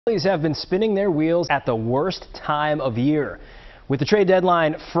Phillies have been spinning their wheels at the worst time of year. With the trade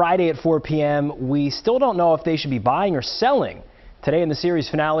deadline Friday at 4 p.m., we still don't know if they should be buying or selling. Today in the series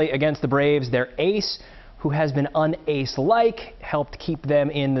finale against the Braves, their ace, who has been un-ace-like, helped keep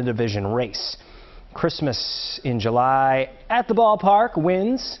them in the division race. Christmas in July at the ballpark,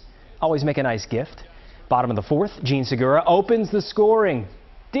 wins always make a nice gift. Bottom of the fourth, Jean Segura opens the scoring.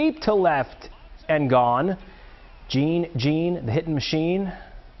 Deep to left and gone. Jean, the hitting machine,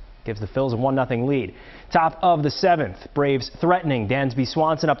 gives the Phils a 1-0 lead. Top of the seventh, Braves threatening. Dansby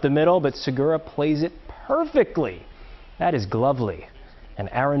Swanson up the middle, but Segura plays it perfectly. That is glovely. And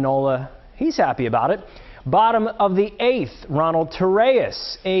Aaron Nola, he's happy about it. Bottom of the eighth, Ronald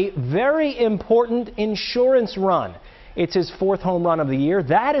Torreyes, a very important insurance run. It's his fourth home run of the year.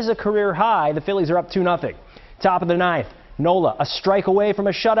 That is a career high. The Phillies are up 2-0. Top of the ninth, Nola, a strike away from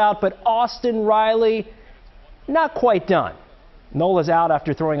a shutout, but Austin Riley not quite done. Nola's out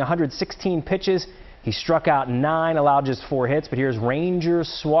after throwing 116 pitches. He struck out 9, allowed just 4 hits. But here's Ranger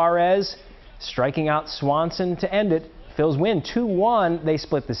Suarez striking out Swanson to end it. Phils win 2-1. They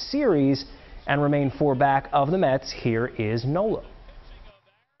split the series and remain 4 back of the Mets. Here is Nola.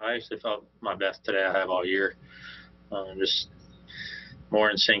 I actually felt my best today I have all year. Just more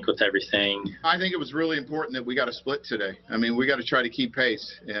in sync with everything. I think it was really important that we got a split today. I mean, we got to try to keep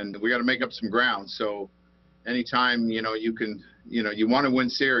pace, and we got to make up some ground. So anytime, you can, you want to win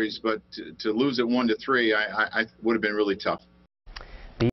series, but to lose it 1-3, I would have been really tough.